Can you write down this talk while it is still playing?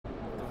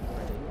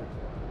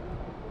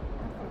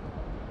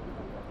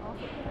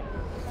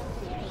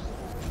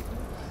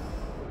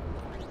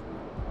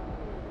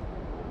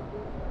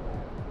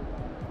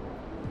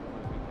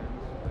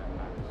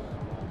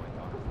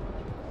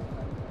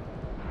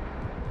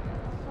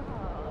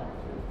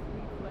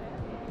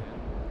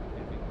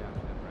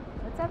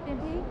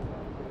MP?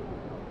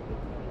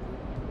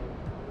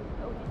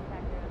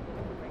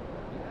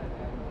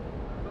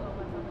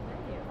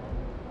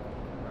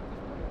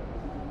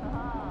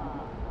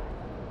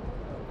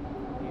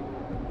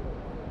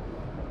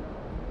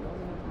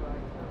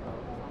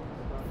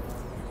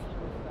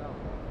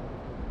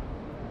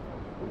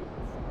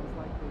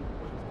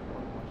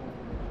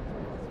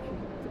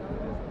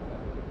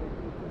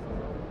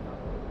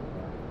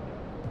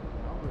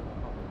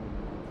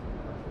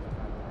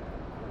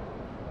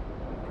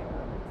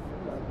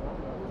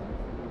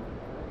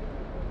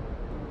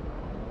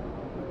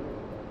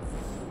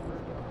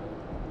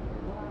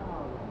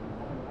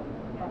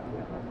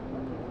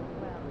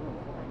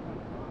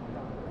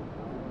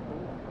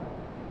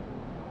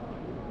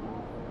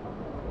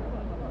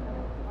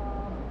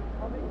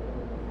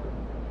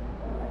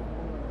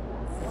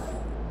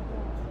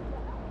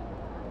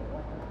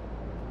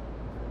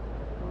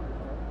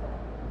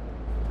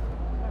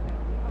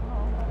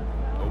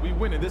 We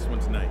winning this one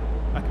tonight.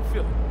 I can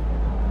feel it.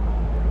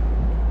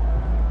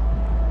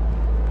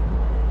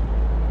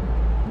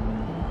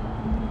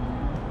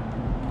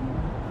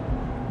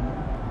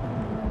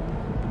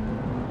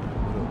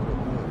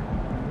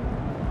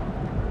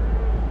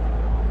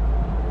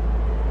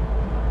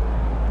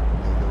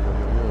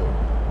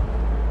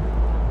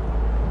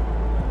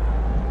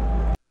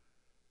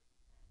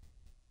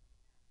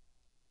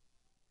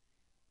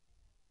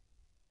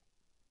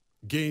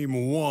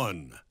 Game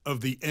 1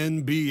 of the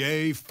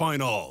NBA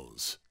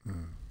Finals.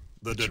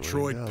 The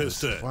Detroit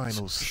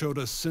Pistons showed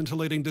a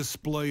scintillating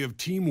display of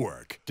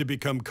teamwork to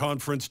become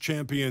conference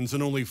champions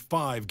in only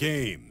 5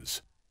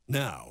 games.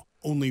 Now,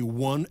 only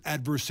one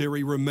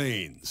adversary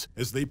remains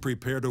as they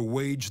prepare to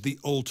wage the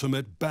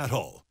ultimate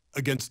battle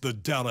against the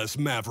Dallas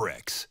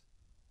Mavericks.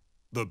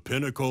 The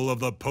pinnacle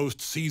of the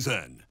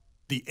postseason,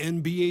 the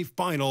NBA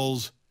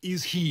Finals,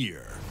 is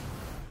here.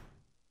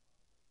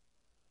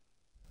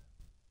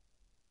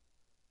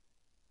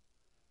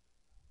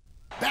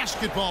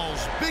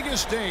 Basketball's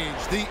biggest stage,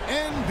 the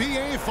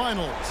NBA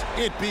Finals.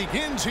 It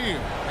begins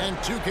here, and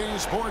 2K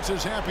Sports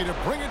is happy to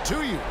bring it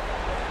to you.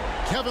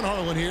 Kevin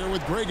Harlan here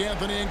with Greg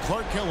Anthony and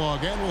Clark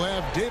Kellogg, and we'll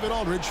have David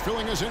Aldridge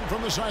filling us in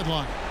from the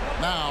sideline.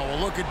 Now, we'll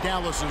look at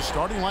Dallas's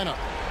starting lineup.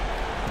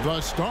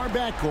 The star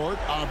backcourt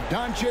of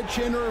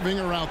Doncic and Irving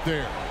are out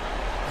there.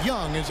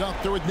 Young is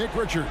out there with Nick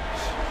Richards,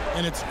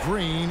 and it's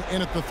Green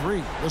in at the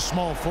 3, the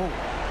small forward.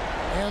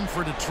 And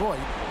for Detroit,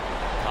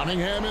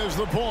 Cunningham is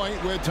the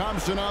point with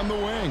Thompson on the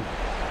wing.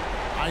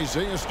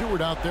 Isaiah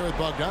Stewart out there with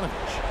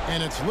Bogdanovich.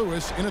 And it's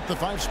Lewis in at the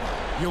 5 spot.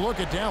 You look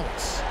at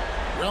Dallas.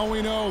 Well,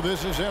 we know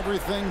this is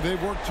everything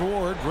they've worked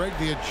toward. Greg,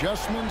 the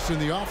adjustments in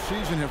the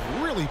offseason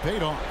have really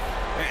paid off.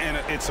 And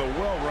it's a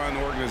well-run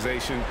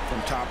organization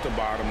from top to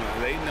bottom.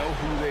 They know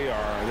who they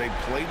are. They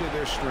play to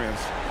their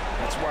strengths.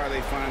 That's why they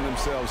find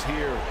themselves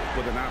here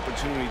with an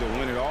opportunity to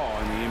win it all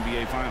in the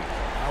NBA Finals.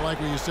 I like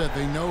what you said.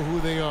 They know who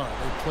they are.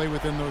 They play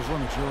within those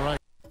limits. You're right.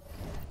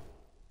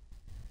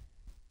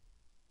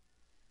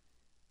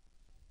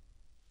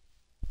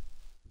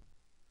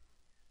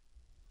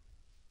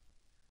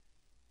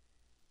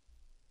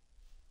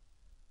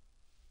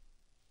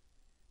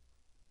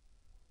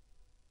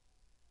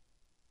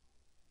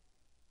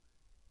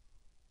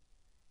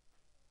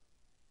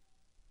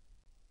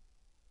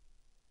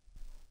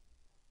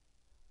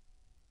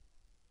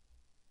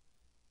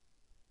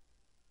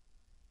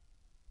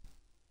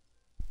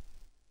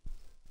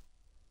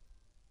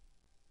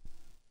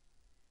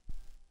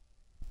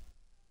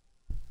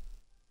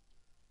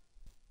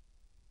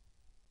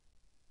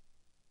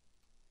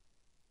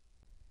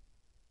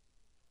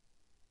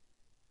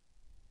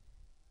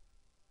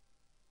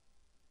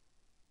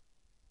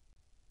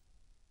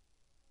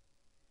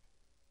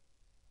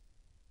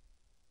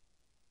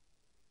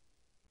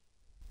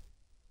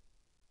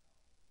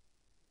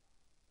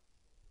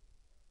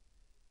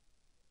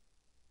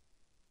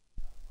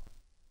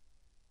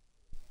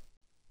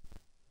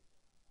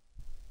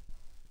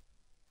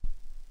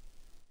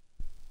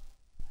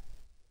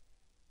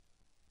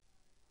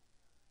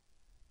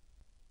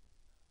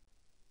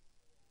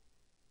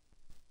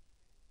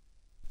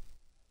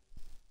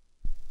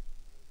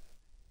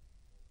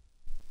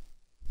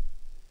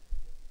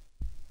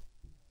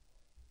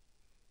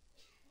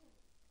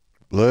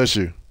 Bless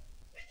you.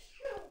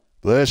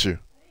 Bless you.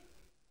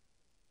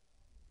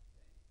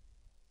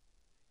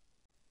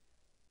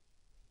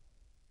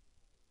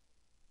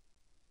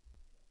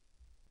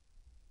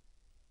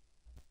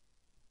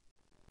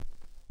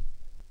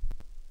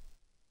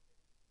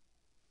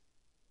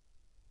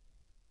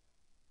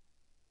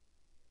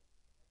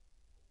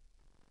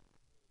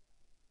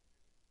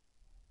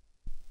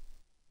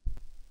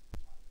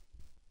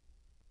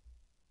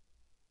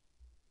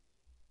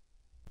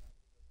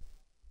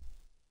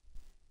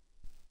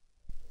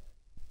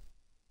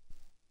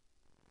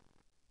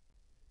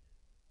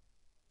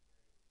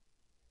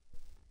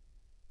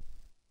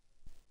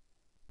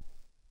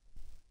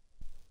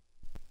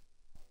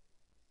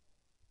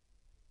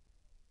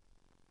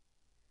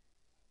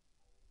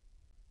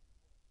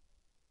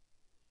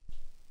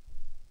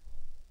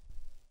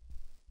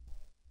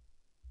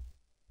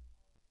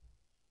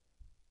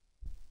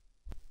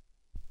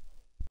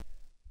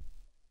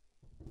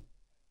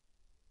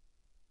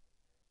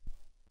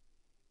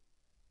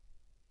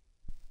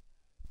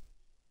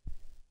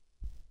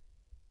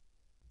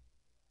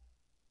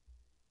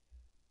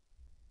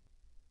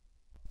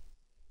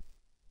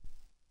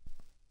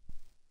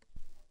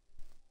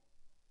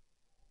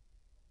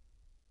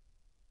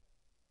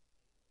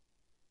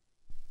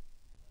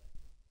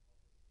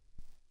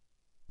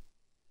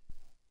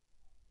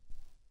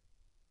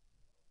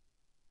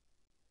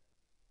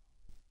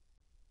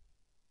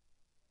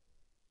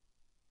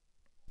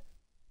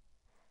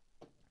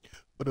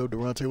 What up,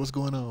 Durante? What's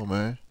going on,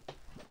 man?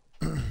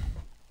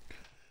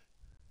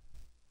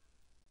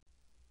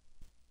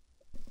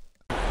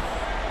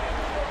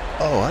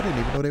 Oh, I didn't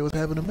even know they was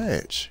having a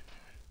match.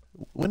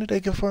 When did they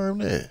confirm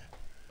that?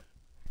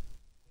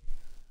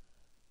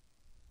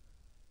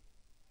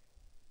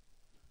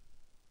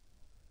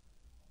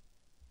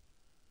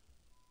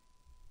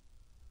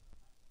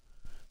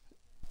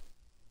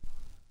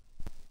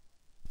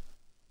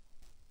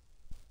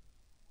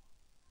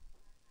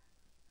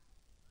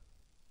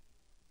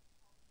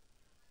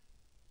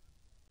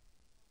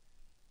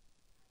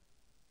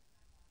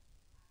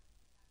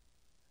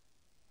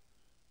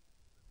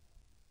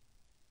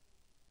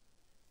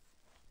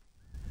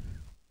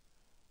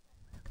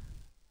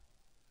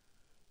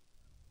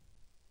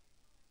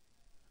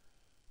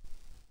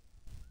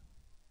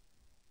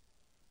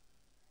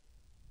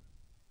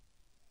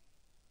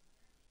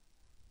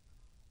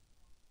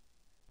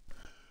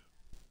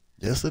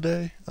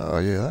 Yesterday? Oh,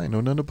 yeah, I ain't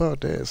know nothing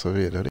about that. So,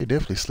 yeah, they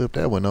definitely slipped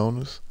that one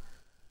on us.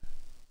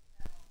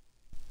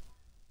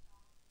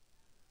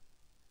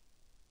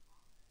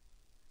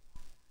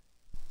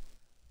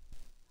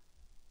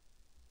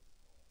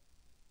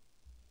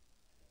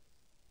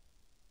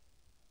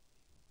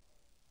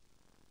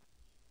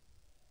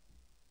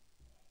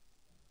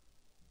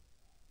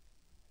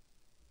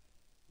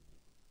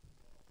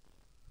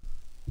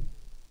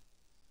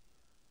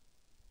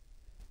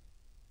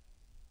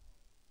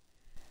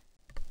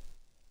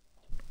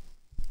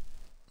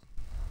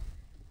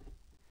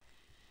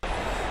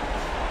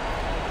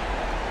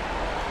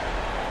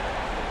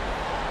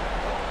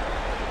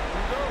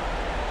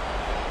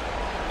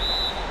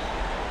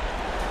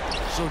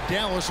 So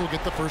Dallas will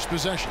get the first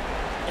possession.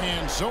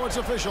 And so it's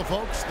official,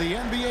 folks. The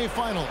NBA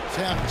Finals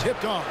have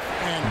tipped off.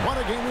 And what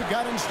a game we've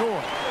got in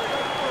store.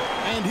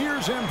 And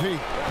here's MP.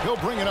 He'll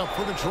bring it up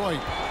for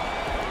Detroit.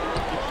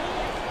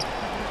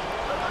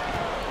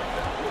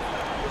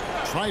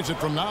 Tries it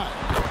from 9.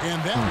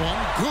 And that one,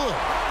 good.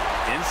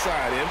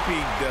 Inside, MP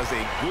does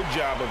a good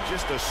job of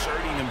just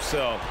asserting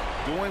himself,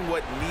 doing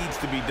what needs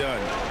to be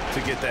done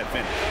to get that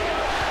finish.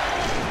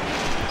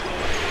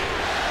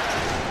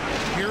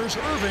 Here's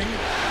Irving.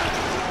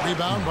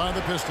 Rebound by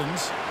the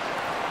Pistons.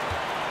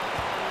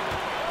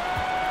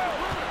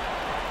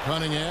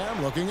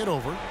 Cunningham looking it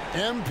over.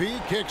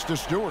 MP kicks to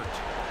Stewart.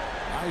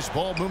 Nice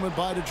ball movement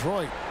by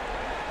Detroit.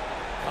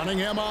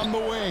 Cunningham on the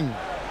wing.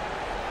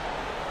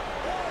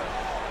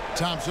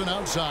 Thompson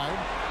outside.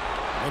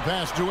 The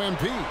pass to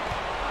MP.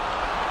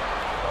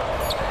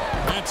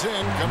 That's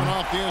in, coming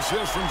off the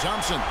assist from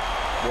Thompson.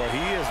 Boy,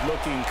 he is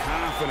looking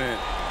confident.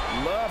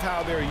 Love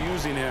how they're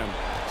using him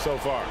so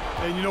far.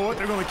 And you know what?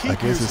 They're going to keep I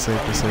guess it's safe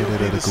to say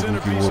that the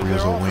Kabuki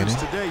Warriors are winning.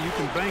 Today, you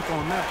can bank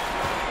on that.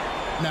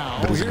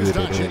 Now, But it's here's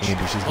good that Doncic.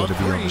 Andy, she's going to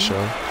be on the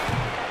show.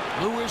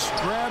 Lewis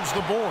grabs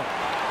the board.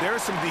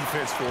 There's some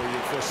defense for you.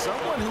 For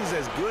someone who's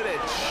as good at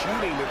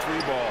shooting the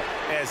 3-ball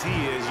as he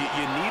is,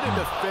 you need a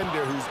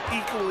defender who's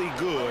equally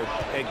good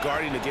at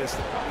guarding against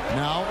him.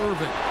 Now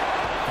Irving.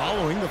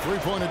 Following the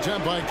three-point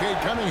attempt by Cade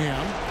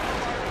Cunningham.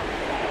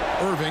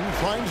 Irving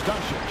finds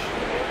Doncic.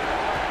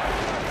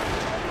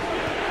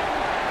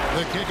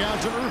 The kick out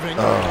to Irving.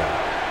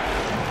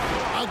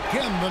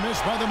 Again, the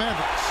miss by the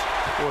Mavericks.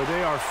 Boy,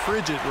 they are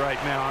frigid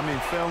right now. I mean,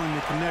 failing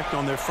to connect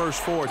on their first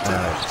 4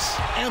 attempts.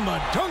 And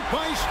the dunk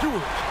by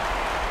Stewart.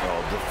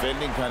 Oh,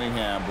 defending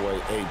Cunningham,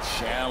 boy, a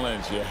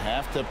challenge. You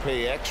have to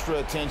pay extra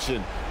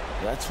attention.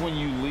 That's when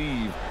you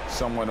leave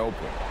someone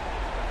open.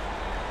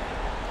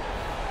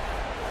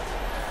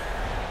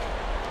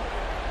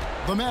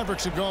 The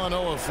Mavericks have gone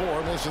 0 of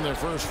 4, missing their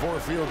first 4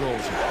 field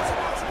goals.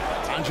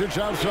 Doncic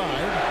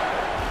outside.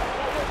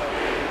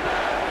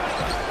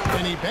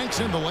 And he banks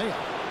in the layup.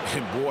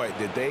 And boy,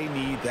 did they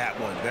need that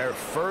one. Their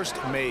first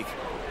make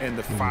in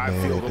the 5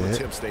 field goal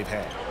attempts they've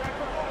had.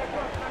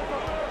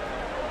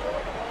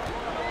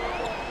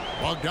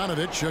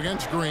 Bogdanovich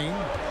against Green.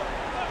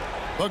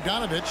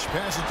 Bogdanovich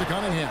passes to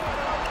Cunningham.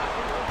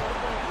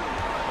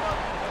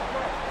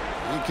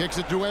 He kicks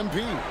it to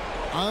MP.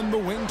 On the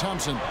wing,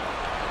 Thompson.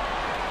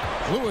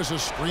 Lewis a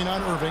screen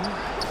on Irving.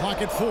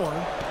 Clock at 4.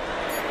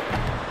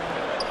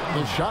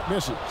 The shot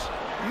misses.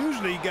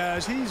 Usually,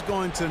 guys, he's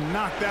going to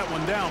knock that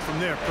one down from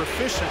there.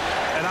 Proficient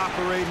at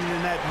operating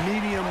in that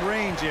medium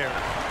range area.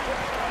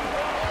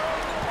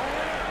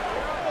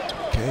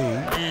 Okay.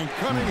 And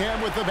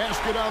Cunningham with the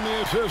basket on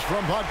the assist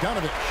from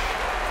Bogdanovich.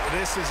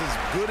 This is as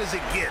good as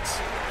it gets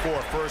for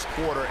a first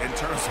quarter in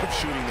terms of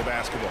shooting the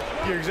basketball.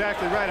 You're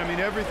exactly right. I mean,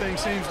 everything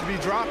seems to be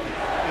dropping.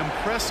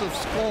 Impressive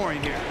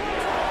scoring here.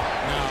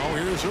 Now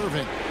here's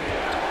Irving.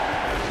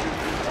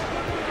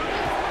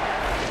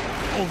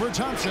 Over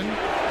Thompson.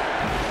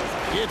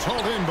 It's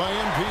hauled in by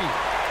MP.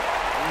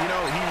 You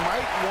know, he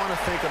might want to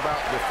think about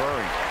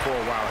deferring for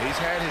a while. He's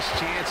had his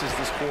chances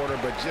this quarter,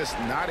 but just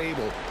not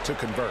able to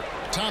convert.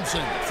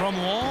 Thompson from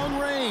long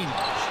range.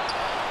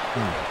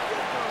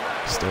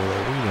 Stole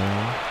that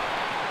rebound.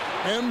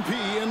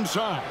 MP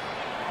inside.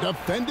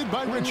 Defended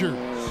by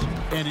Richards.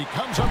 And he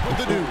comes up with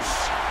the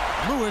deuce.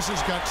 Lewis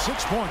has got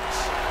 6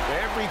 points.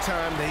 Every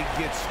time they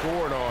get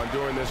scored on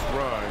during this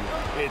run,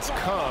 it's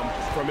come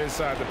from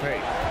inside the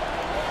paint.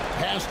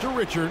 Pass to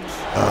Richards.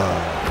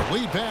 The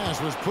lead pass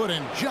was put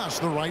in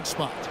just the right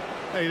spot.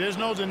 Hey, there's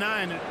no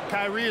denying it.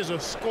 Kyrie is a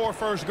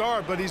score-first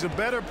guard, but he's a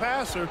better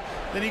passer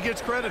than he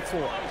gets credit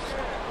for.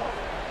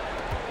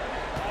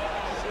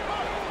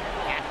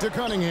 Back to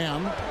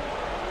Cunningham.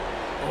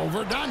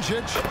 Over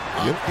Doncic.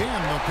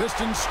 Again, the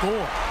Pistons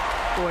score.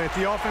 Boy, at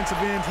the offensive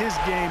end, his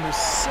game is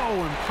so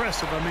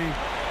impressive. I mean,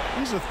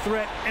 he's a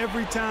threat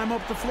every time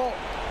up the floor.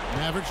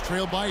 Mavericks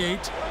trail by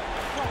 8.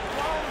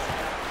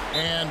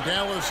 And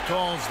Dallas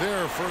calls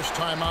their first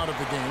time out of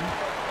the game.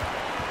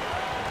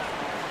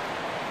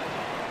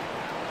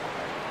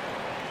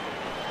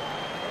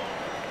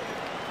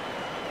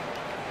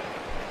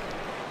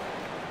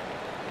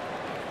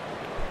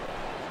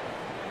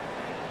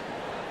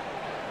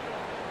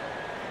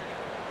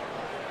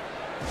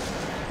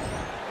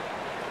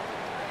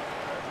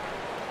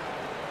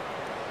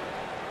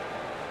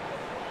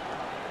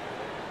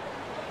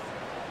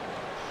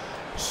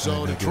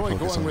 So Detroit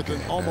going with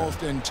an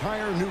almost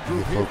entire new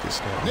group here.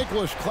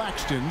 Nicholas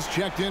Claxton's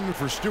checked in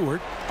for Stewart.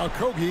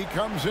 Okogie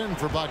comes in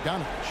for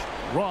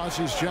Bogdanovich. Ross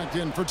is checked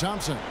in for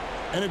Thompson.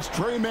 And it's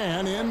Trey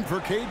Mann in for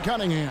Cade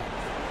Cunningham.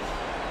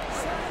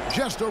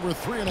 Just over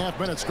 3.5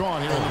 minutes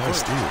gone here in the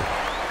first.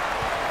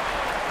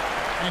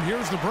 And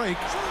here's the break.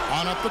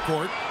 On up the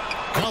court.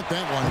 Count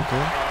that one.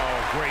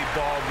 Oh, great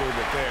ball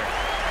movement there.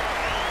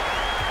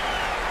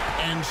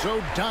 And so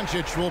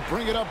Doncic will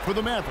bring it up for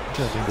the Mavericks.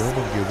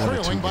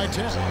 Trailing by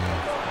 10.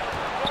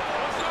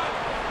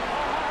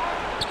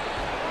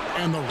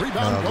 And the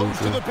rebound goes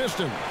to the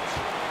Pistons.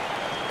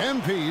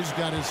 MP's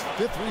got his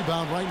 5th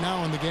rebound right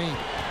now in the game.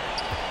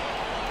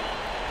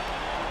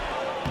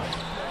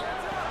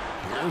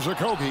 Here's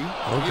Okogie.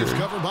 He's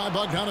covered by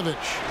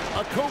Bogdanovich.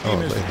 Okogie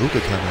missed.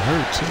 Luka kind of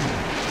hurt too.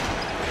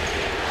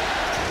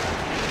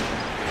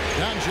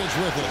 Doncic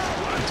with it.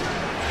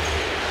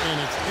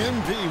 And it's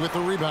MP with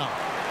the rebound.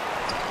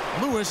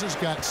 Lewis has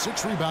got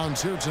 6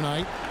 rebounds here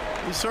tonight.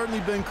 He's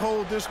certainly been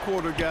cold this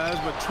quarter, guys,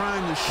 but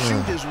trying to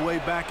shoot his way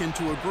back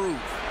into a groove.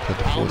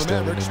 Now the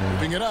Mavericks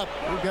moving it up.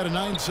 We've got a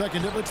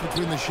 9-second difference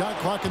between the shot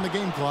clock and the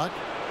game clock.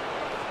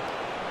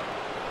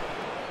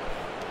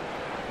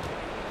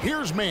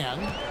 Here's Mann.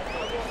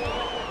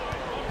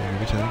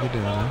 Every time you get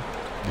down,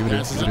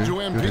 passes it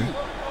to MP.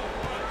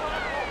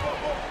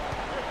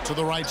 To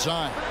the right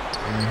side.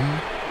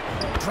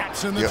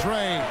 Traps in the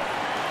tray.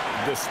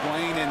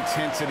 Displaying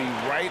intensity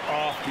right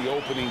off the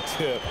opening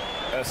tip,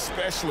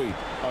 especially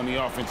on the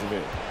offensive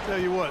end. Tell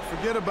you what,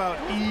 forget about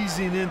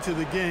easing into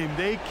the game.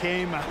 They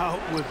came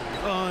out with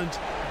guns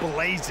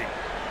blazing.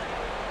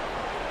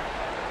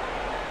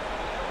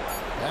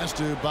 Pass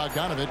to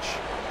Bogdanovich.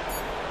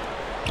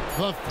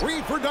 The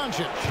 3 for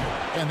Doncic.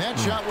 And that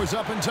shot was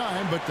up in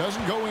time, but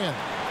doesn't go in.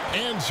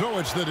 And so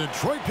it's the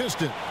Detroit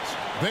Pistons.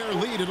 Their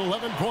lead at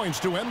 11 points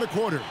to end the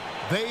quarter.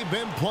 They've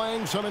been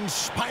playing some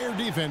inspired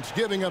defense,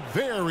 giving up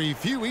very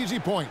few easy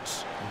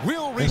points.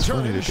 We'll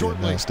return in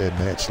shortly. Announce that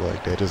match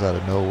like that just out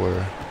of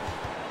nowhere.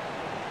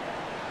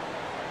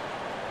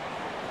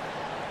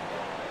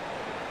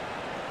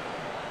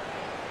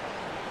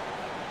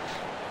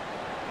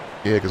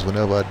 Yeah, because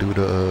whenever I do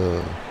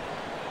the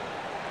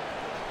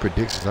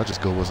predictions, I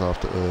just go what's off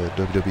the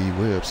WWE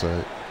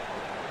website.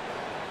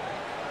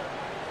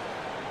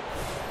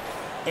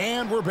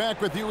 And we're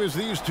back with you as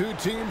these two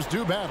teams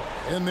do battle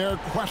in their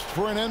quest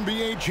for an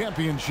NBA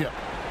championship.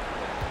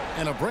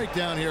 And a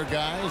breakdown here,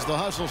 guys, the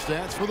hustle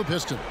stats for the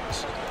Pistons.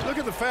 Look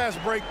at the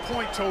fast break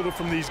point total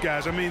from these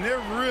guys. I mean,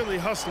 they're really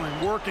hustling,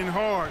 working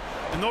hard.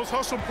 And those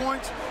hustle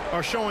points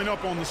are showing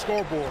up on the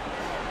scoreboard.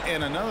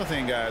 And another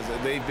thing, guys,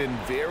 they've been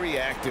very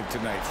active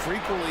tonight,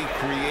 frequently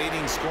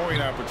creating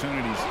scoring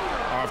opportunities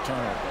off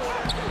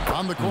turnovers.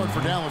 On the court for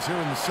Dallas here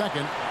in the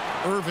second.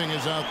 Irving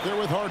is out there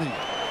with Hardy.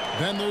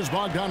 Then there's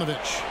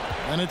Bogdanovich.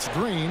 And it's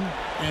Green.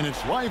 And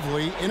it's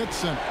Lively in its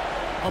center.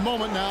 A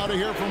moment now to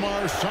hear from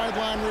our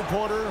sideline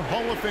reporter,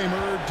 Hall of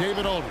Famer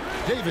David Aldridge.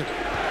 David.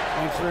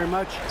 Thanks very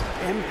much.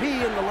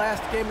 MP in the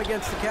last game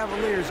against the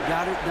Cavaliers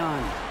got it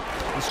done.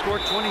 He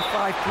scored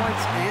 25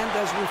 points and,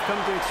 as we've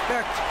come to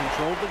expect,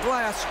 controlled the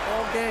glass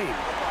all game.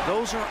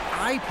 Those are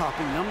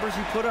eye-popping numbers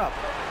he put up.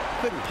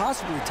 Couldn't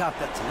possibly top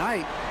that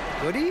tonight,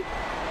 could he?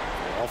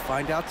 We'll all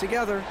find out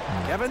together.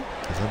 Kevin?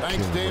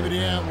 Thanks, David.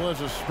 Yeah, it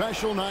was a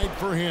special night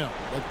for him.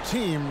 The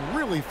team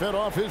really fed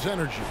off his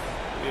energy.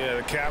 Yeah,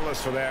 the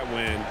catalyst for that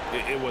win,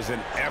 it was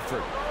an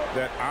effort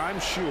that I'm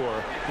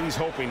sure he's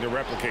hoping to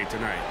replicate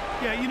tonight.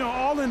 Yeah, you know,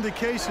 all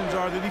indications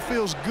are that he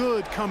feels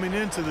good coming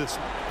into this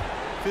one.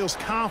 Feels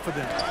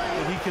confident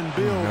that he can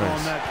build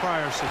on that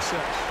prior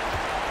success.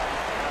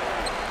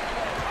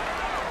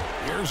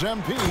 Here's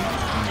MP,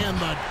 and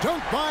the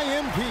dunk by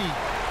MP.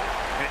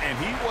 And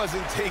he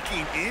wasn't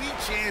taking any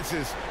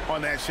chances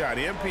on that shot.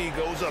 MP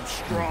goes up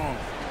strong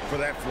for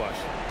that flush.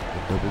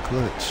 A double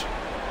clutch.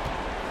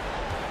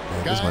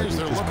 Man, guys,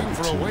 they're looking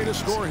for a way to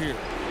score here.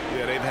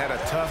 Yeah, they've had a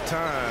tough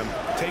time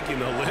taking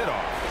the lid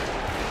off.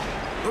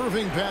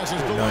 Irving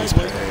passes to Nice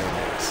Lively.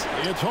 pass.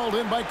 It's hauled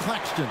in by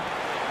Claxton.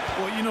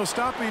 Well, you know,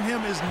 stopping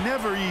him is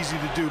never easy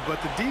to do,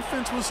 but the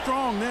defense was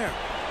strong there.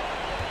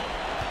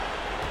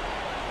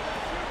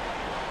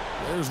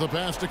 There's the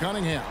pass to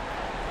Cunningham.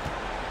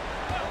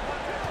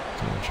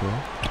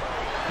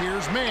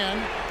 Here's Mann.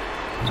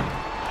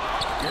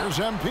 Here's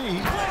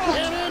MP.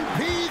 And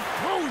MP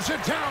throws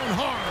it down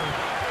hard.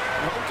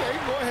 Okay,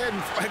 go ahead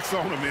and flex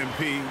on him,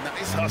 MP.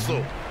 Nice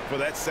hustle for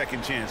that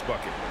second chance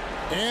bucket.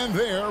 And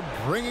they're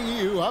bringing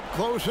you up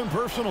close and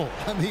personal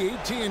on the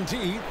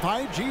AT&T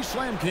 5G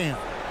Slam Cam.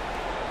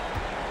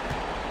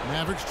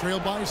 Mavericks trail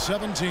by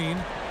 17.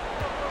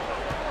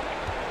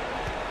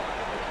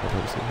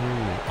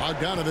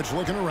 Bogdanovich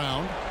looking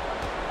around.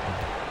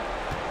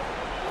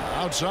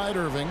 Outside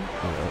Irving.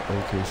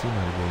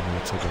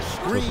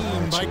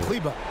 Screen by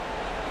Kleba.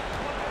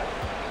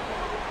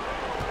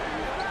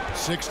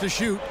 6 to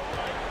shoot.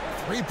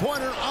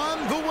 Three-pointer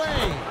on the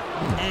way.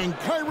 And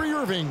Kyrie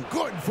Irving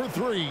good for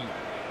 3.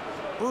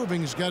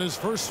 Irving's got his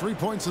first 3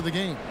 points of the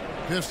game.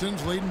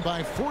 Pistons leading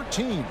by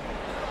 14.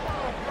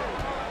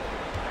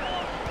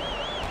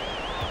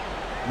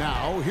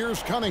 Now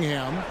here's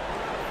Cunningham.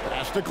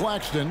 Pass to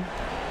Claxton.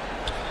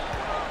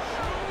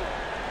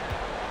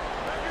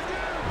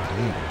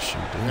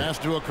 Pass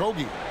to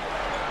Okogie.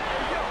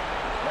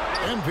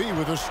 MP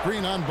with a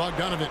screen on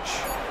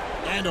Bogdanovich.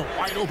 And a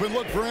wide open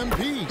look for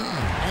MP.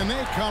 And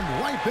they come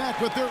right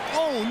back with their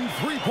own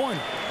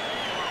three-pointer.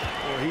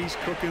 Well, he's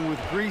cooking with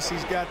grease.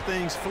 He's got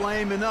things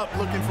flaming up,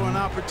 looking for an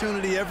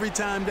opportunity every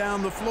time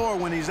down the floor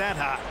when he's that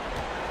hot.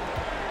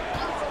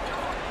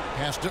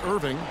 Pass to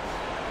Irving.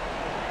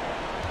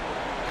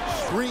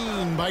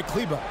 Screen by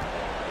Kleba.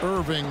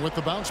 Irving with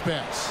the bounce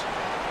pass.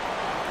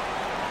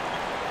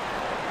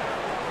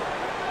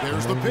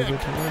 There's the pick.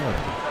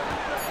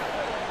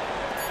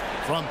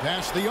 From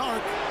past the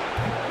arc.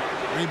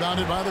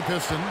 Rebounded by the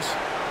Pistons.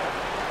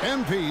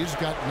 MP's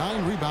got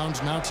 9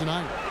 rebounds now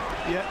tonight.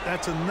 Yeah,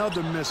 that's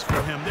another miss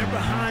for him. They're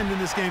behind in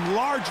this game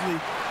largely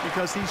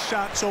because he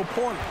shot so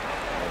poorly.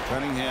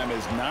 Cunningham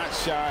is not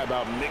shy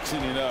about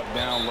mixing it up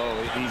down low.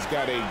 He's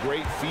got a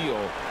great feel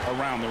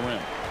around the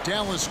rim.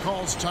 Dallas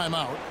calls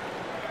timeout.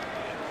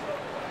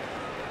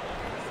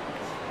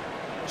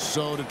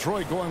 So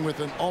Detroit going with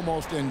an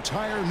almost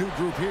entire new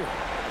group here.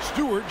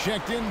 Stewart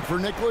checked in for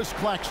Nicholas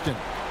Claxton.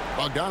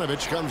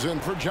 Bogdanovich comes in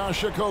for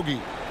Josh Okogie.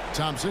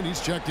 Thompson,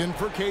 he's checked in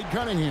for Cade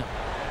Cunningham.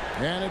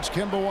 And it's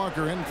Kemba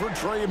Walker in for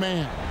Trey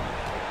Mann.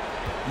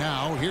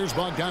 Now here's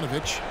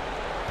Bogdanovich.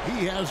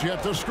 He has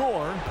yet to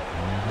score.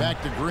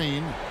 Back to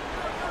Green.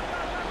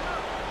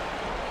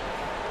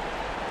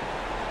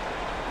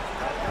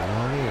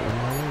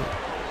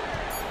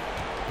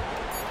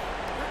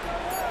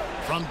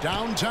 From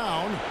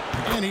downtown,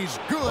 and he's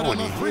good on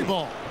the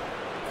 3-ball.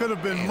 Could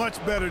have been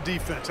much better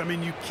defense. I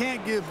mean, you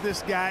can't give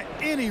this guy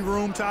any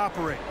room to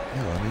operate.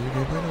 Yeah, I mean, you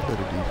can't play no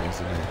better defense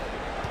than that.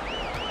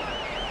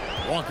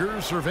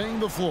 Walker surveying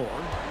the floor.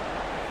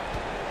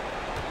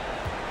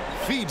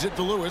 Feeds it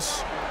to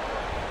Lewis.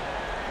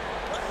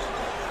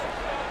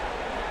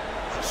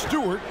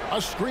 Stewart, a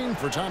screen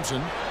for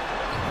Thompson.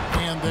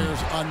 And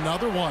there's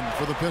another one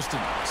for the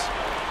Pistons.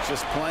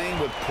 Just playing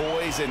with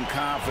poise and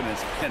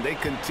confidence, and they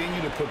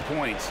continue to put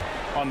points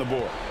on the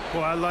board.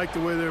 Well, I like the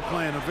way they're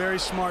playing. A very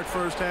smart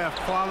first half.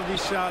 Quality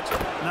shots,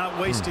 not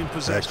wasting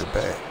possession. Back to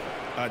back.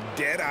 A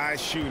dead-eye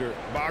shooter.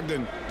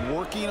 Bogdan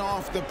working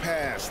off the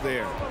pass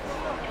there.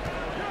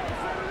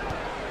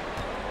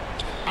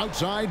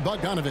 Outside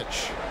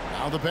Bogdanovich.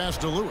 Now the pass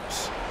to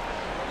Lewis.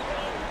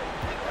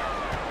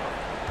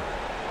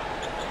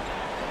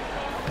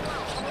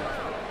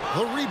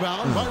 The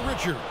rebound by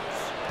Richards.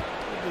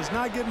 It does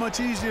not get much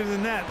easier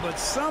than that, but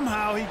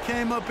somehow he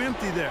came up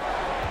empty there.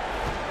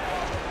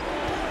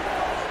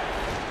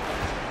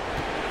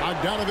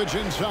 Bogdanovich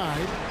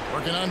inside.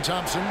 Working on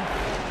Thompson.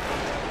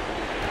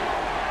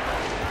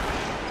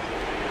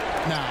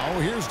 Now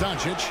here's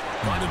Doncic.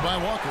 Guarded by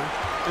Walker.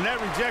 And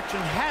that rejection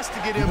has to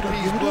get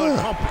MP's blood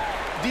pumping.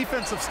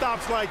 Defensive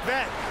stops like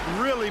that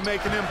really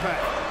make an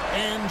impact.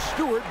 And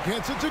Stewart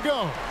gets it to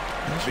go.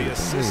 The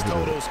assist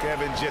totals,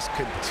 Kevin, just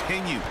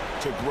continue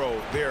to grow.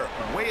 They're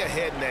way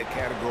ahead in that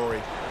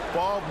category.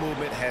 Ball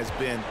movement has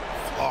been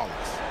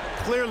flawless.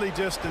 Clearly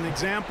just an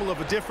example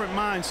of a different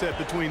mindset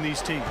between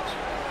these teams.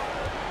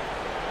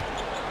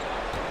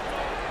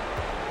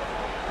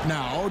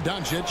 Now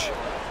Doncic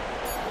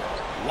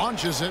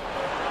launches it.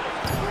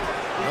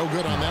 No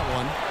good on that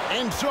one.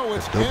 And so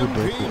it's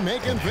MP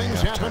making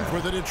things happen for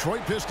the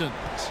Detroit Pistons.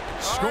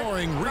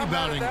 Scoring,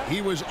 rebounding.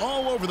 He was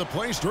all over the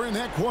place during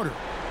that quarter.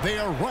 They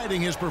are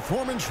riding his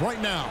performance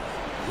right now.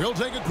 We'll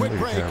take a quick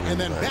break and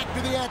then back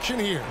to the action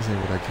here. This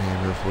ain't what I came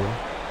here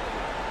for.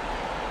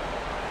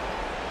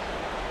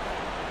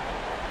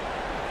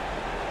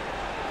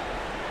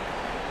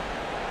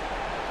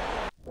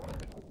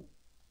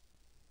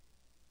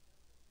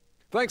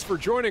 Thanks for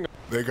joining.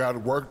 They got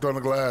worked on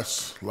the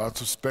glass. Lots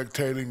of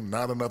spectating,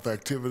 not enough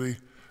activity.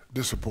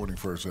 Disappointing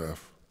first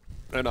half.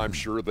 And I'm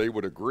sure they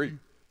would agree.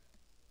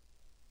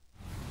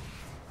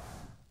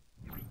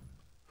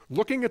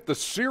 Looking at the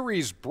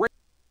series break.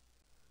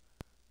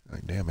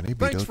 Damn, and they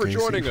beat Thanks for OKC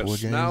joining 4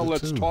 us. games Now to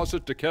let's 2. toss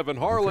it to Kevin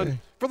Harlan Okay.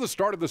 for the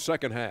start of the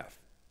second half.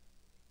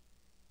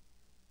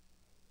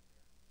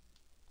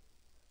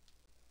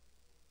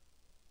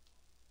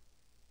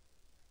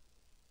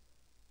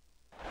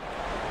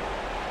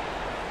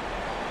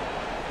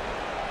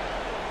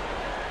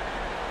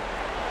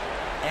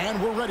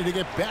 And we're ready to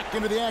get back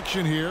into the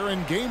action here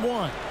in game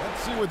one.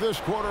 Let's see what this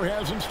quarter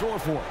has in store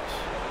for us.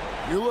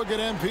 You look at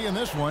MP in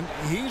this one,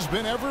 he's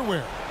been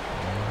everywhere.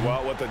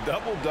 Well, with a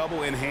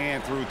double-double in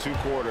hand through 2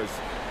 quarters,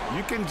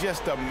 you can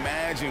just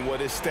imagine what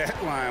his stat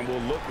line will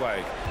look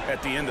like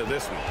at the end of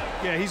this one.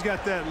 Yeah, he's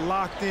got that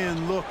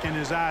locked-in look in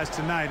his eyes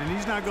tonight, and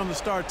he's not going to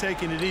start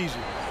taking it easy.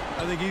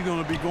 I think he's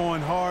going to be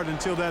going hard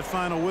until that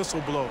final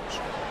whistle blows.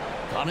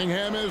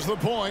 Cunningham is the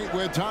point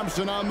with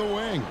Thompson on the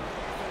wing.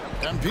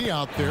 MP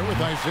out there with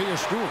Isaiah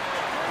Stewart.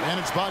 And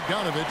it's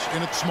Bogdanovich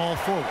in at small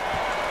forward.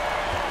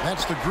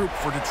 That's the group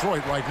for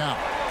Detroit right now.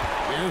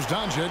 Here's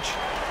Doncic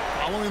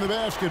following the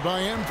basket by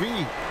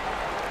MP.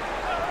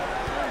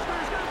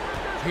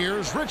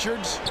 Here's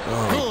Richards.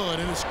 Good,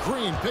 and it's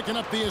Green picking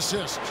up the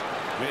assist.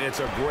 It's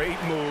a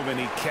great move, and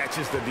he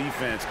catches the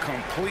defense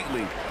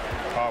completely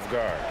off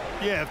guard.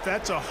 Yeah, if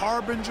that's a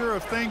harbinger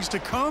of things to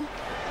come,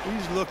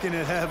 he's looking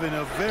at having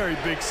a very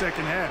big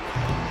second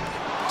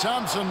half.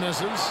 Thompson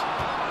misses.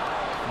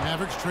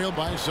 Mavericks trail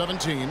by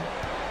 17.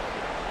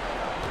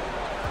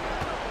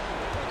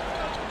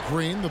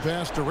 Green, the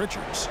pass to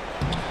Richards.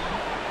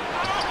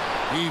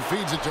 He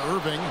feeds it to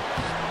Irving.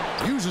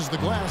 Uses the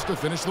glass to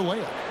finish the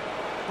layup.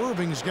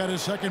 Irving's got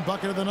his second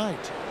bucket of the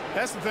night.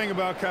 That's the thing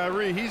about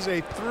Kyrie. He's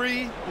a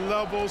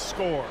 3-level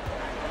scorer.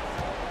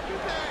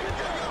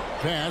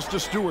 Pass to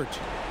Stewart.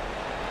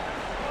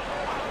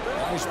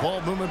 Nice ball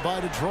movement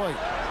by Detroit.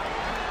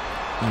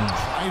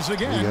 Tries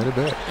again. He got it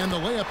back. And the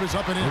layup is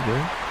up and in.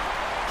 Okay.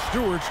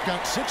 Stewart's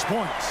got 6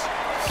 points.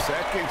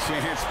 Second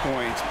chance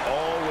points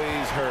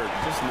always hurt.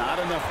 Just not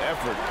enough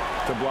effort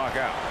to block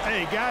out.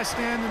 Hey, guys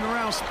standing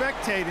around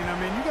spectating, I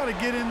mean, you got to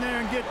get in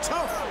there and get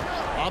tough.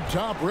 Up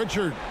top,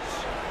 Richards.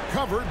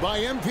 Covered by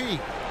MP.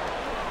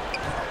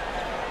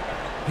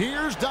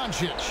 Here's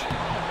Doncic.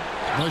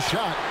 The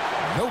shot,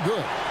 no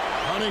good.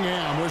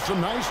 Cunningham with some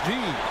nice D.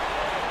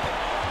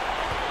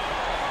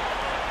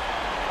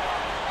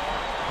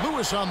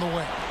 Lewis on the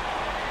wing.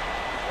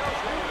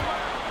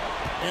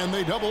 And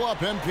they double up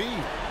MP.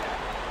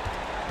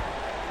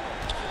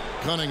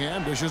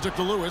 Cunningham dishes it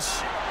to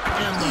Lewis.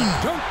 And the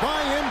dunk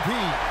by MP.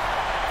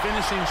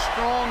 Finishing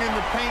strong in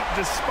the paint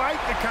despite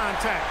the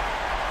contact.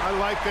 I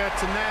like that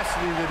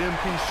tenacity that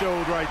MP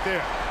showed right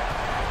there.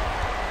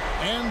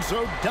 And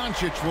so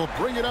Doncic will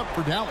bring it up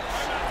for Dallas.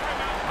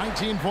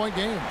 19-point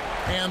game.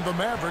 And the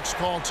Mavericks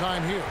call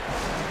time here.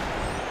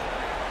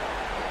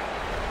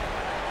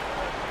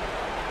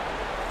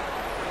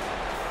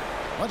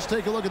 Let's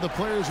take a look at the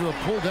players who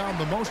have pulled down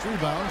the most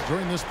rebounds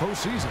during this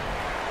postseason.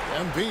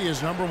 MP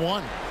is number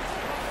 1.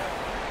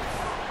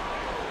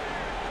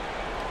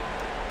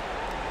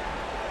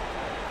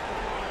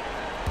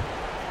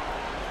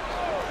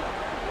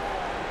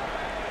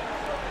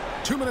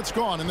 Two minutes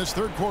gone in this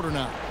third quarter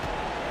now.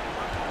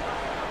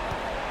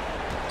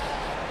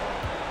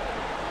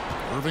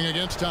 Irving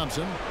against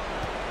Thompson.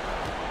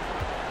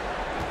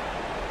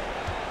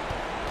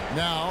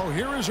 Now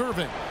here is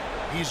Irving.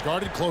 He's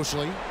guarded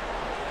closely.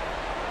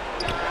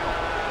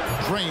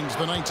 Drains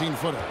the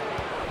 19-footer.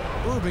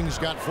 Irving's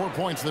got 4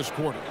 points this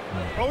quarter.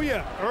 Oh,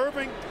 yeah.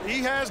 Irving, he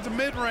has the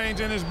mid-range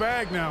in his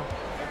bag now.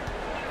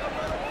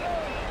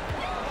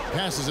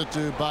 Passes it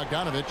to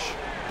Bogdanovich.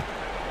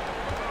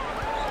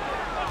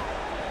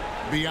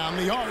 Beyond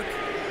the arc.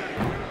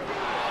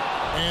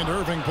 And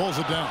Irving pulls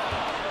it down.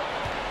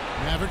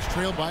 Mavericks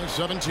trail by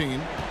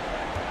 17.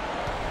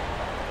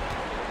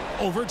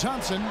 Over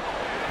Thompson.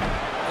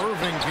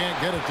 Irving can't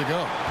get it to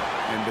go.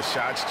 And the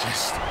shots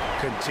just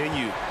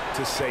continue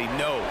to say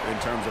no in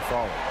terms of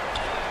falling.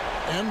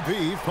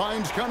 MP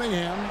finds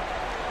Cunningham.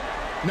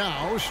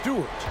 Now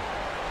Stewart.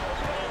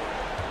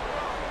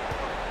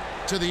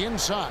 To the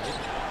inside.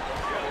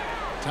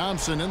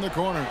 Thompson in the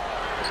corner.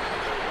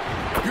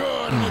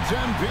 Good, and it's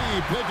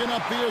MP picking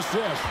up the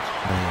assist.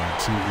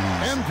 Man, too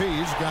easy.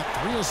 MP's got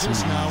 3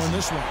 assists now in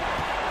this one.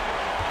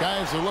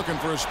 Guys are looking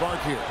for a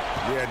spark here.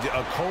 Yeah,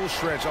 a cold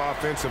stretch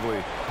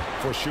offensively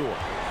for sure.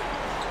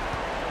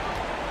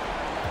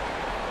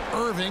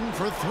 Irving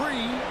for 3.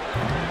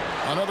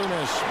 Another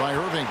miss by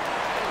Irving.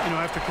 You know,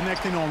 after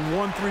connecting on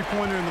 1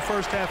 3-pointer in the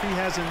first half, he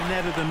hasn't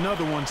netted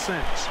another one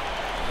since.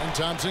 And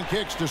Thompson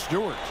kicks to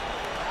Stewart.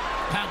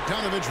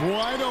 Bogdanovich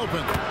wide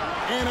open.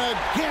 And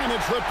again,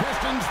 it's the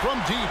Pistons from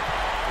deep.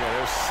 Yeah,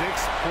 there's 6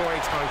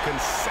 points on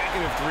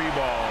consecutive 3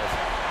 balls.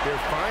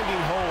 They're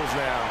finding holes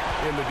now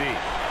in the D.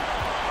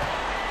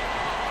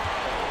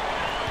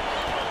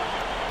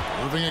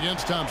 Irving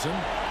against Thompson.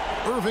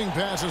 Irving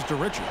passes to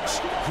Richards.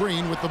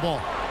 Green with the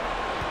ball.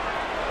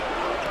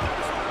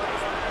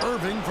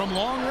 Irving from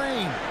long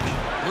range.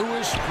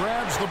 Lewis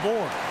grabs the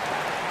board.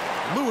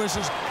 Lewis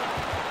is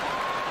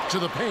to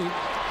the paint.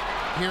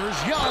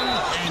 Here's Young,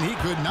 and he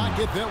could not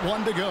get that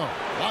one to go.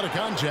 A lot of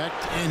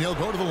contact, and he'll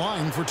go to the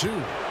line for 2.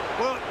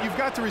 Well, you've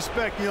got to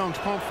respect Young's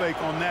pump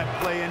fake on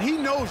that play, and he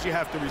knows you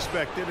have to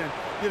respect it, and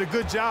did a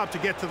good job to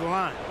get to the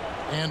line.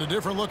 And a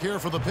different look here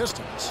for the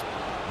Pistons.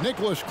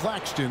 Nicholas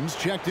Claxton's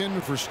checked in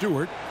for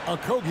Stewart.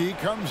 Okogie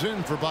comes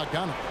in for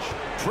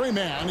Bogdanovich. Trey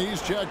Mann,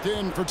 he's checked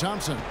in for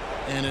Thompson.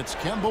 And it's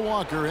Kemba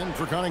Walker in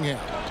for Cunningham.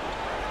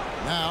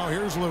 Now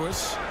here's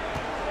Lewis.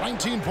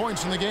 19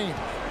 points in the game.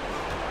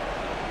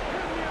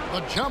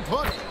 The jump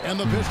hook, and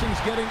the Pistons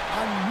getting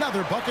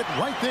another bucket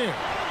right there.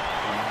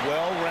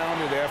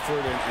 Well-rounded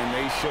effort, and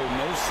they show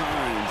no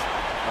signs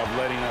of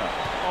letting up.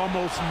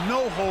 Almost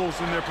no holes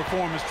in their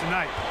performance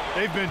tonight.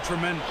 They've been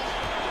tremendous.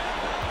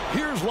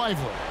 Here's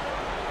Lively.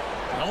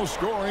 No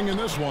scoring in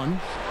this one.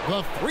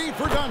 The three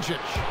for Doncic.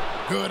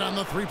 Good on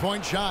the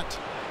three-point shot.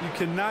 You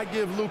cannot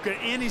give Luka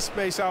any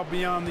space out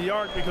beyond the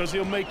arc because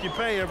he'll make you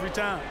pay every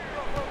time.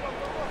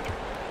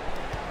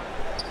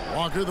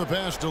 Walker the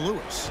pass to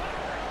Lewis.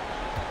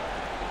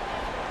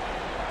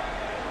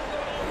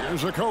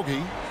 Here's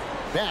Okogie.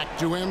 Back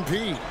to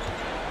MP.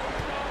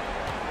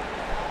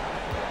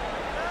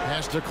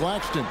 Pass to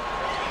Claxton.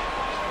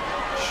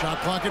 Shot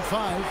clock at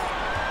 5.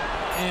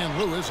 And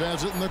Lewis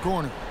has it in the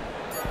corner.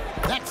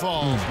 That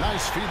falls.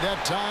 Nice feed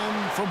that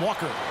time from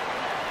Walker.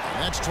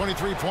 And that's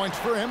 23 points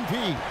for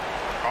MP.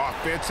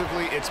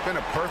 Offensively, it's been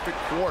a perfect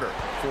quarter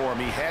for him.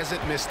 He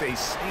hasn't missed a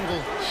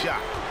single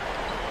shot.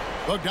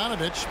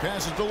 Bogdanovich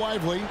passes to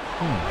Lively.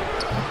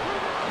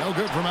 No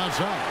good from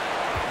outside.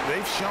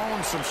 They've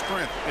shown some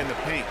strength in the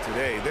paint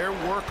today. Their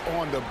work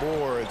on the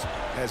boards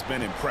has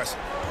been impressive.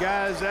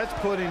 Guys, that's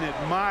putting it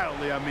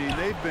mildly. I mean,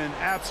 they've been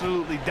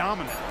absolutely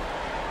dominant.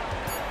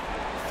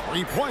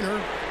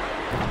 Three-pointer.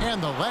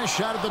 And the last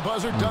shot at the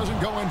buzzer doesn't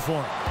go in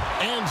for him.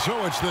 And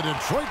so it's the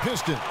Detroit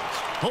Pistons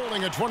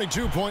holding a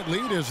 22-point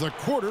lead as the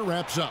quarter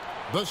wraps up.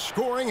 The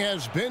scoring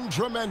has been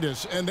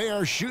tremendous, and they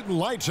are shooting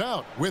lights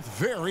out with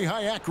very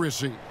high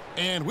accuracy.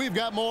 And we've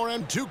got more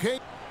M2K.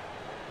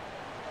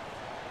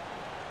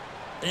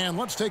 And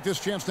let's take this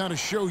chance now to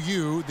show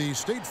you the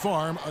State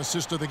Farm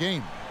assist of the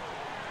game.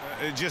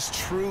 Just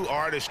true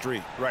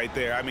artistry right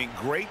there. I mean,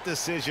 great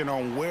decision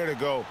on where to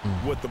go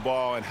with the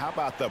ball, and how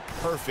about the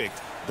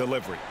perfect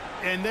delivery?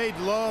 And they'd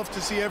love to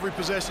see every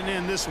possession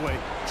end this way.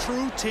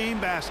 True team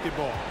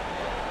basketball.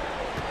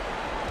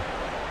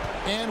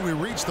 And we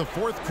reach the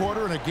fourth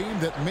quarter in a game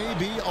that may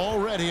be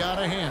already out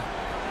of hand.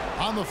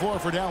 On the floor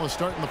for Dallas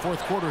starting the fourth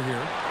quarter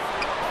here.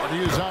 He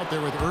is out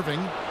there with Irving.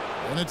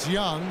 And it's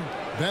Young.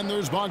 Then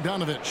there's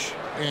Bogdanovich.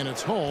 And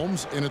it's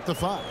Holmes in at the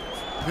 5.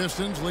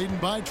 Pistons leading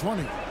by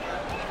 20.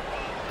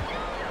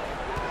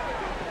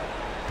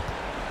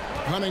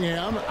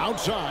 Cunningham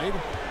outside.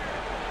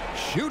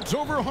 Shoots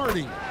over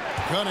Hardy.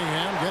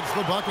 Cunningham gets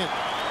the bucket.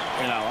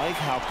 And I like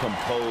how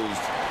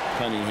composed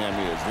Cunningham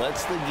is.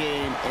 Lets the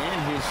game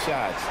and his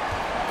shots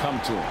come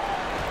to him.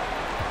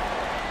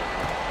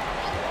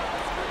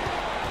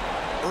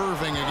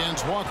 Irving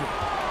against Walker.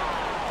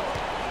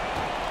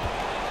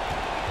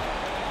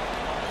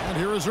 And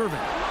here is Irving.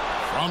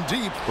 From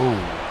deep.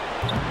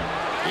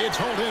 It's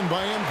hauled in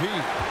by MP.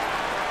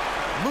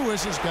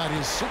 Lewis has got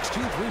his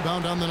 16th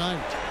rebound on the night.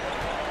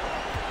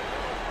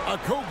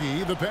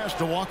 Okogie the pass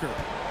to Walker.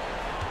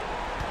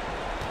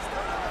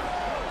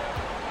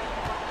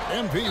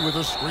 MP with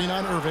a screen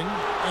on Irving.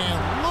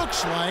 And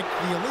looks like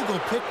the illegal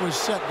pick was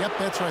set. Yep,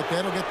 that's right.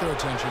 That'll get their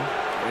attention.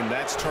 And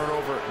that's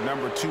turnover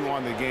number 2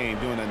 on the game.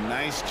 Doing a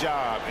nice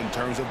job in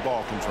terms of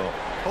ball control.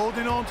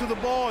 Holding on to the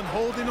ball and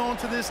holding on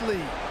to this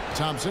lead.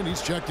 Thompson,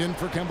 he's checked in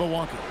for Kemba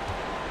Walker.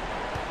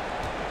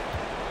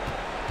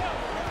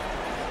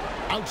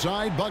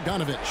 Outside,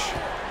 Bogdanovich.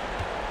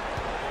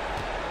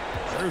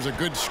 There's a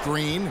good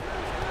screen.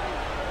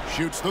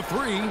 Shoots the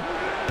 3.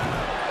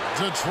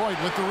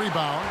 Detroit with the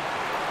rebound.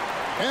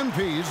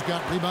 MP's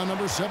got rebound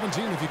number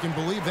 17, if you can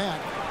believe that.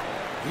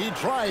 He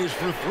tries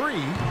for 3.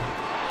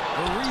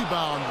 The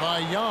rebound by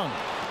Young.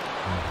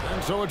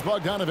 And so it's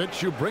Bogdanovich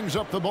who brings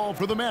up the ball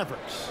for the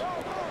Mavericks.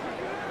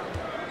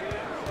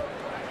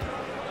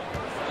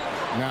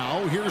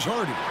 Now here's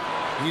Hardy.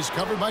 He's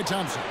covered by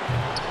Thompson.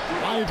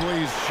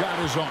 Lively's shot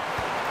is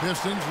off.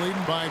 Pistons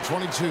leading by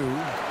 22.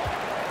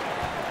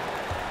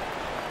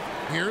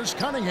 Here's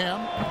Cunningham.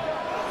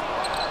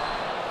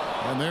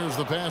 And there's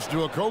the pass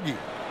to Okogie.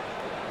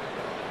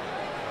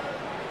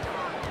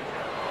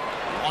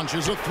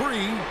 Launches a 3.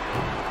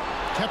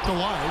 Kept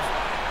alive.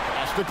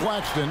 Pass to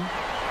Claxton.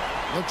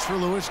 Looks for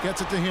Lewis.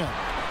 Gets it to him.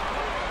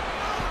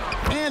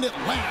 And at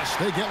last,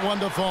 they get one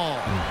to fall.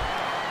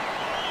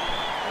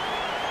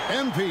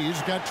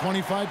 MP's got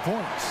 25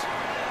 points.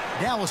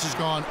 Dallas has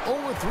gone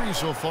 0-3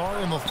 so far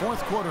in the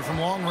fourth quarter from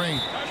long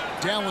range.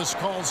 Dallas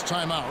calls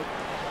timeout.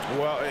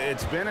 Well,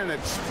 it's been an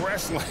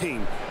express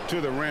lane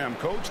to the rim.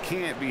 Coach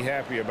can't be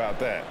happy about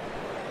that.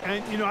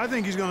 And, you know, I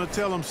think he's going to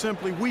tell them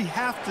simply, we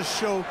have to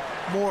show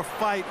more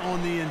fight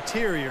on the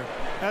interior.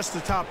 That's the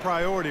top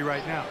priority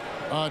right now.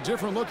 A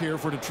different look here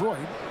for Detroit.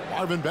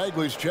 Marvin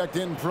Bagley's checked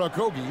in for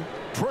Okogie.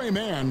 Trey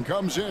Mann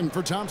comes in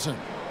for Thompson.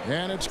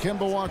 And it's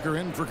Kemba Walker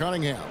in for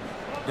Cunningham.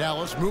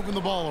 Dallas moving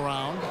the ball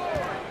around.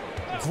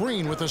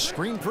 Green with a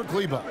screen for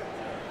Kleba.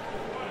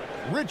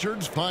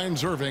 Richards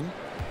finds Irving.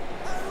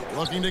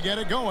 Looking to get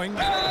it going.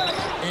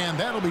 And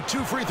that'll be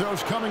 2 free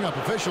throws coming up.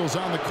 Officials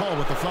on the call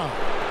with the foul.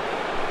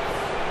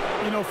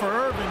 You know, for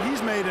Irving,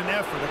 he's made an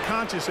effort, a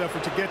conscious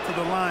effort to get to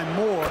the line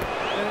more,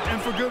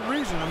 and for good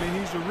reason. I mean,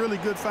 he's a really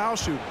good foul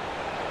shooter.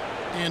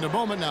 And a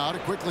moment now to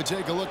quickly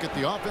take a look at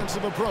the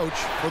offensive approach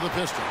for the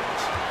Pistons.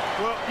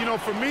 Well, you know,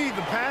 for me,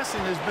 the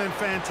passing has been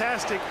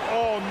fantastic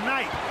all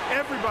night.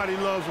 Everybody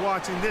loves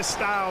watching this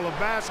style of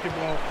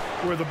basketball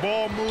where the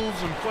ball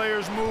moves and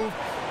players move.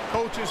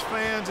 Coaches,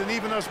 fans, and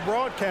even us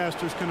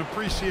broadcasters can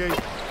appreciate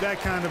that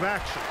kind of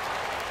action.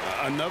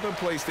 Another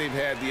place they've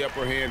had the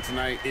upper hand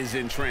tonight is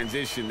in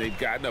transition. They've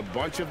gotten a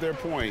bunch of their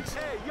points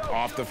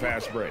off the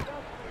fast break.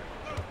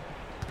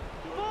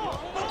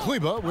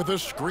 Kleba with a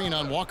screen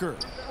on Walker.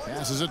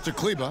 Passes it to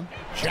Kleba.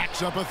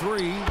 Jacks up a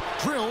 3.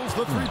 Drills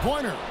the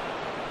three-pointer.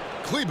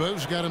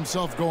 Kleba's got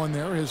himself going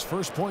there. His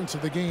first points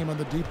of the game on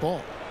the deep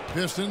ball.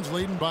 Pistons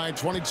leading by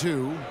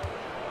 22.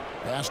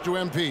 Pass to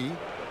MP.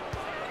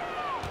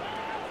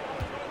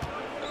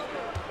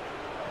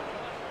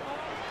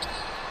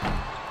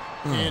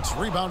 It's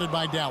rebounded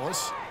by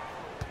Dallas.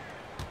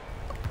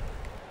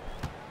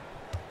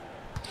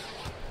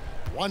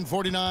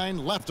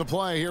 1:49 left to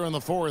play here in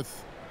the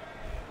fourth.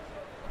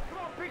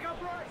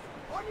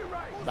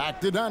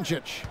 Back to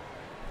Doncic.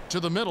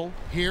 To the middle.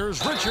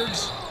 Here's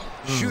Richards.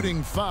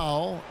 Shooting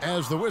foul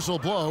as the whistle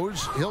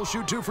blows. He'll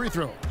shoot 2 free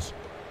throws.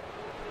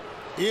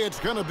 It's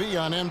going to be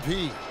on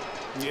MP.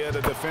 Yeah,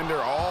 the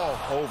defender all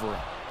over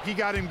him. He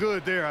got him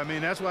good there. I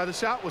mean, that's why the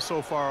shot was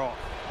so far off.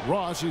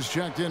 Ross is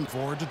checked in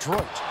for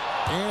Detroit.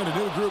 And a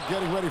new group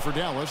getting ready for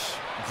Dallas.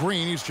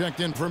 Green, he's checked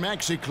in for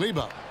Maxi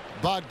Kleba.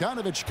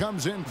 Bogdanovich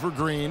comes in for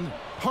Green.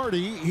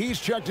 Hardy, he's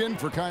checked in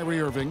for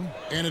Kyrie Irving.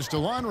 And it's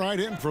DeLon Wright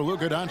in for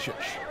Luka Doncic.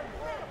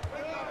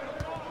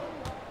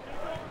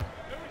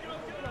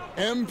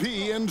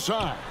 MP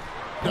inside.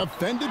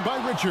 Defended by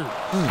Richard.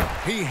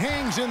 He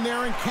hangs in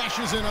there and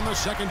cashes in on the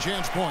second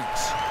chance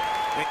points.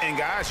 And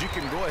guys, you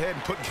can go ahead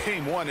and put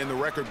game 1 in the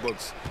record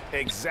books.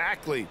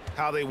 Exactly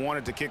how they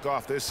wanted to kick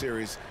off this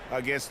series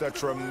against a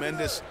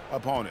tremendous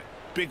opponent.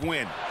 Big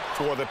win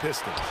for the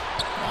Pistons.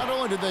 Not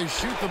only did they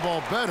shoot the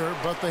ball better,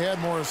 but they had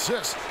more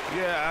assists.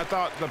 Yeah, I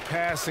thought the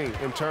passing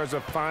in terms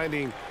of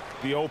finding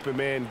the open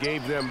man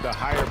gave them the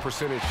higher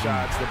percentage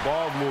shots. The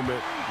ball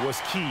movement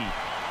was key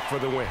for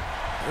the win.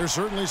 They're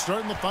certainly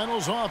starting the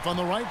finals off on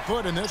the right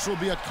foot, and this will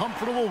be a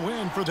comfortable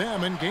win for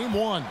them in game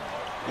 1.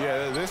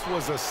 Yeah, this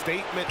was a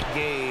statement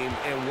game,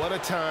 and what a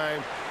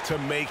time to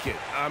make it.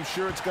 I'm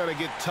sure it's going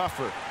to get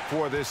tougher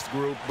for this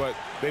group, but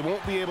they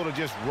won't be able to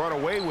just run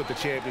away with the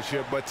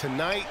championship. But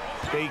tonight,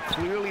 they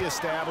clearly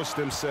established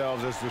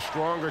themselves as the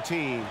stronger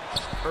team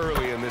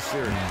early in this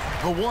series.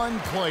 The one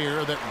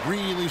player that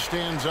really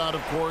stands out,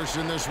 of course,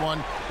 in this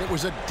one, it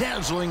was a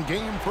dazzling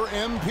game for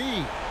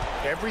MP.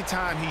 Every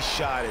time he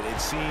shot it, it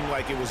seemed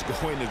like it was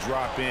going to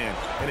drop in.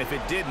 And if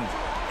it didn't,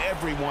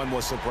 everyone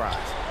was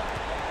surprised.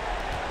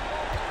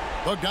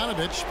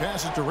 Bogdanovich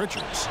passes to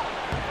Richards.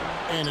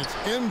 And it's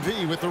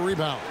MV with the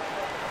rebound.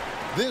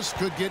 This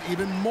could get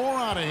even more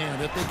out of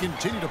hand if they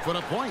continue to put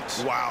up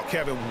points. Wow,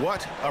 Kevin,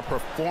 what a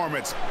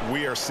performance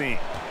we are seeing.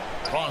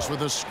 Cross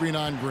with a screen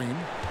on Green.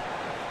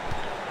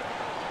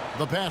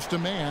 The pass to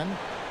Mann.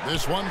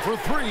 This one for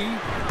 3.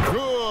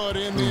 Good,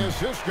 and the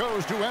assist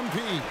goes to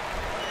MP.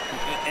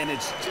 And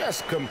it's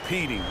just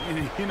competing,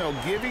 you know,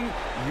 giving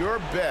your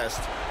best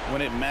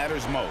when it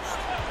matters most.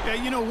 Yeah,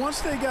 you know,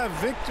 once they got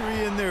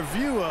victory in their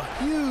view, a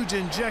huge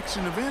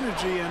injection of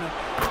energy and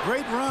a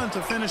great run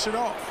to finish it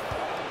off.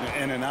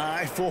 And an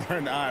eye for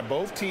an eye.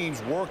 Both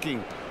teams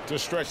working to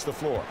stretch the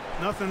floor.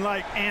 Nothing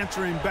like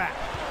answering back.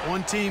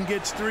 One team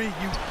gets 3,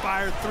 you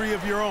fire 3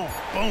 of your own.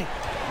 Boom.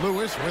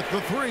 Lewis with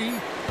the 3.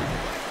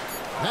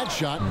 That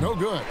shot, no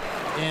good.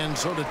 And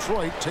so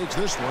Detroit takes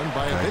this one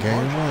by a big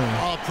margin.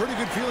 A pretty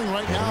good feeling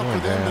right now for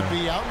them to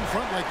be out in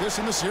front like this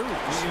in the series.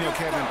 You know,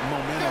 Kevin,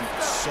 momentum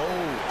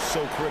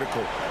so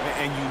critical.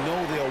 And you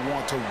know they'll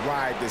want to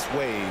ride this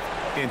wave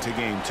into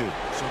game 2.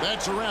 So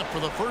that's a wrap for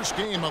the first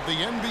game of the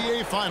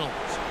NBA Finals.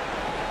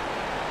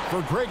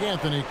 For Greg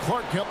Anthony,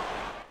 Clark Hill.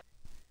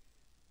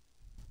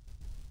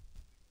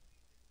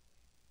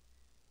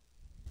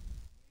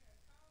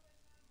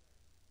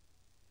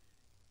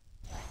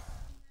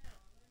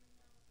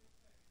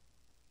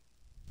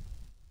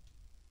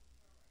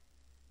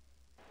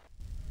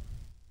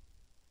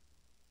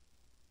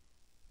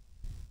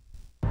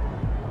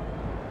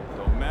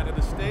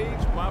 The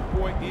stage, my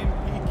boy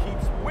MP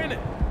keeps winning.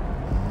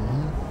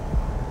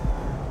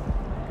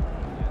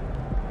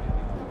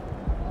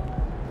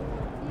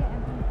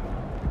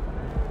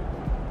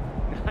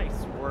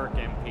 Nice work,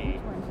 MP.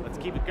 Let's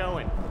keep it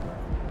going.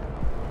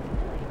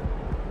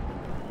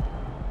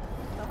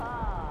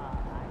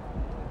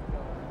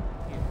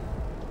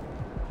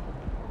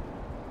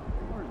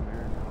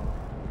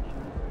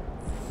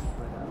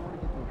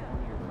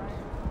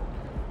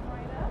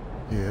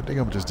 Yeah, I think I'm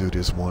gonna just do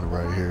this one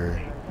right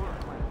here.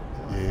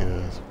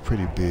 Yeah, it's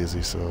pretty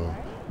busy, so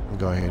we'll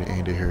go ahead and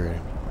end it here.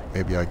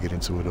 Maybe I'll get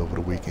into it over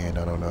the weekend.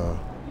 I don't know.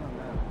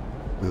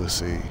 We'll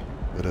see.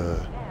 But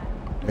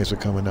thanks for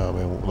coming out,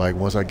 man. Like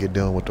once I get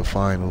done with the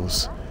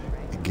finals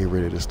and get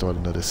ready to start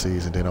another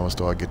season, then I'm gonna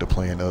start get to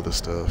playing other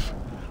stuff.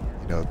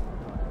 You know,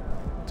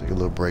 take a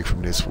little break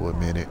from this for a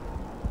minute.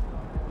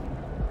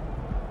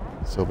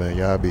 So man,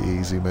 y'all be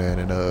easy, man,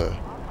 and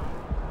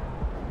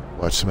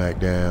watch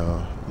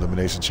SmackDown,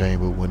 Elimination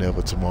Chamber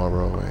whenever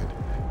tomorrow, and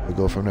we'll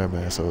go from there,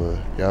 man. So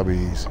y'all be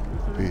easy.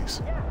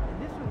 Peace.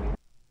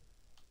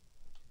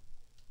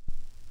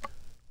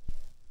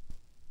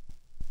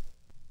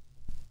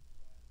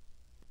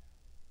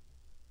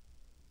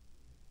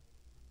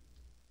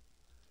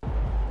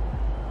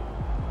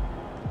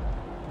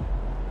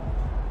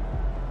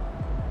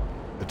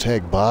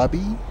 Attack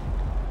Bobby?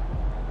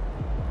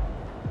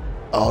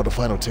 Oh, the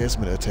final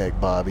testament attack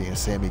Bobby and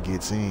Sammy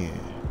gets in.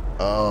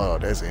 Oh,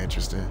 that's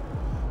interesting.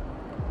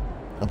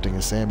 I'm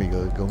thinking Sammy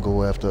gonna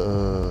go after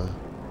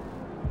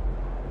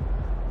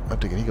I'm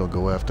thinking he gonna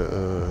go after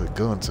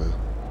Gunter.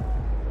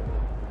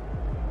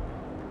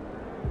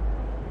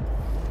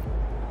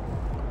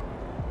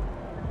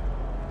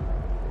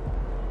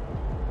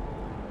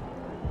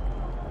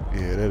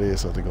 Yeah, that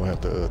is something gonna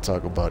have to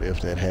talk about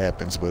if that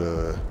happens,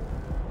 but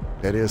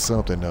that is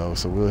something though,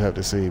 so we'll have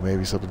to see.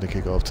 Maybe something to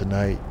kick off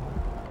tonight.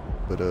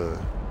 But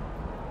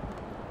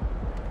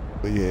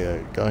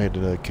yeah, go ahead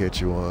and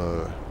catch you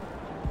on